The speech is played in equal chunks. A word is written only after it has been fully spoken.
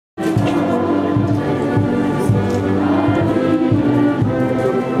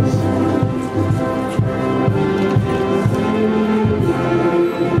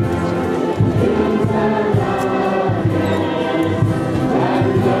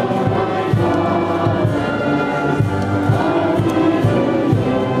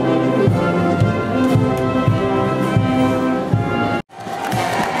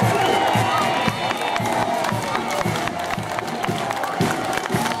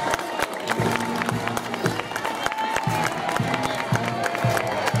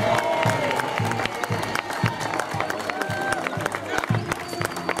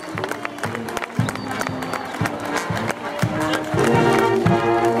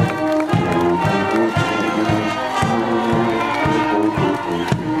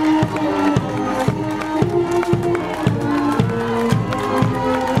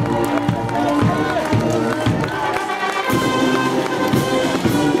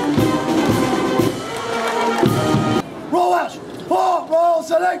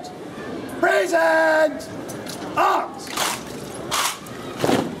salute. Present. Arms.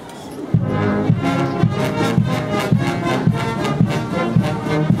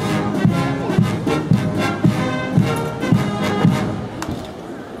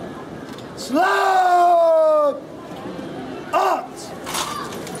 Slow. Arms.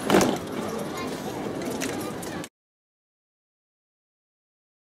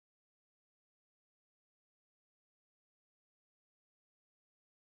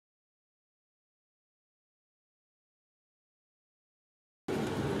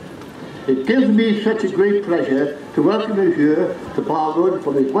 It gives me such a great pleasure to welcome you here to Bargoed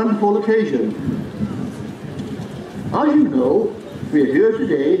for this wonderful occasion. As you know, we are here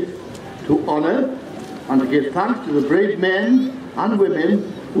today to honour and to give thanks to the brave men and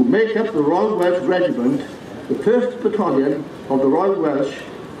women who make up the Royal Welsh Regiment, the 1st Battalion of the Royal Welsh,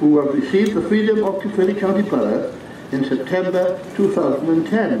 who have received the freedom of County Borough in September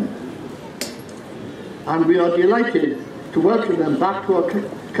 2010. And we are delighted to welcome them back to our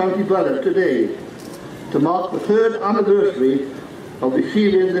County Borough today to mark the 3rd anniversary of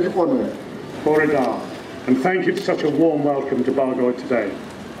receiving this honour. Borida, and thank you for such a warm welcome to Bargoed today.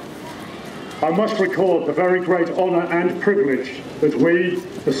 I must record the very great honour and privilege that we,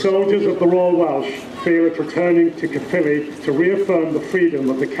 the soldiers of the Royal Welsh, feel at returning to Caerphilly to reaffirm the freedom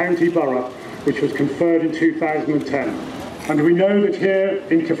of the County Borough, which was conferred in 2010. And we know that here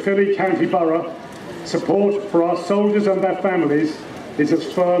in Caerphilly County Borough, support for our soldiers and their families is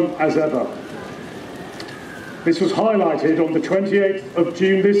as firm as ever. This was highlighted on the 28th of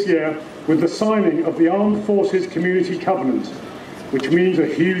June this year with the signing of the Armed Forces Community Covenant, which means a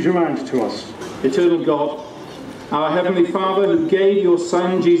huge amount to us. Eternal God, our Heavenly Father, who gave your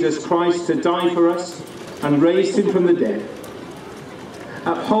Son Jesus Christ to die for us and raised him from the dead,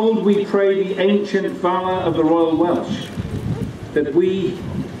 uphold, we pray, the ancient valour of the Royal Welsh, that we,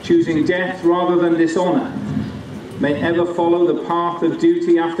 choosing death rather than dishonour, may ever follow the path of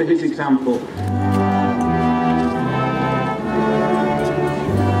duty after his example.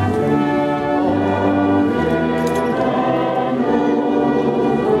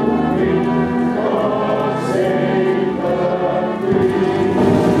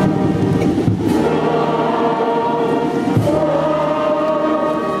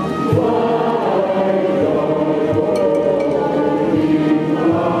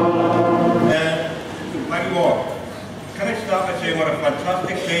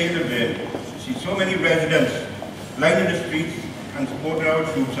 Fantastic day it has been to see so many residents lining the streets and supporting our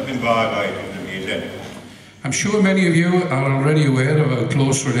troops up in Bargoed. It was amazing. I'm sure many of you are already aware of our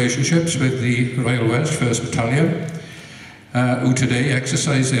close relationships with the Royal Welsh 1st Battalion, who today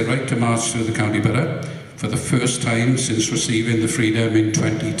exercise their right to march through the County Borough for the first time since receiving the freedom in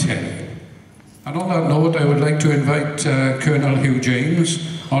 2010. And on that note, I would like to invite Colonel Hugh James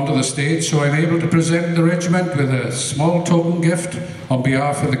onto the stage so I'm able to present the regiment with a small token gift on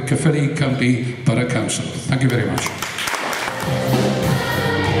behalf of the Caerphilly County Borough Council. Thank you very much.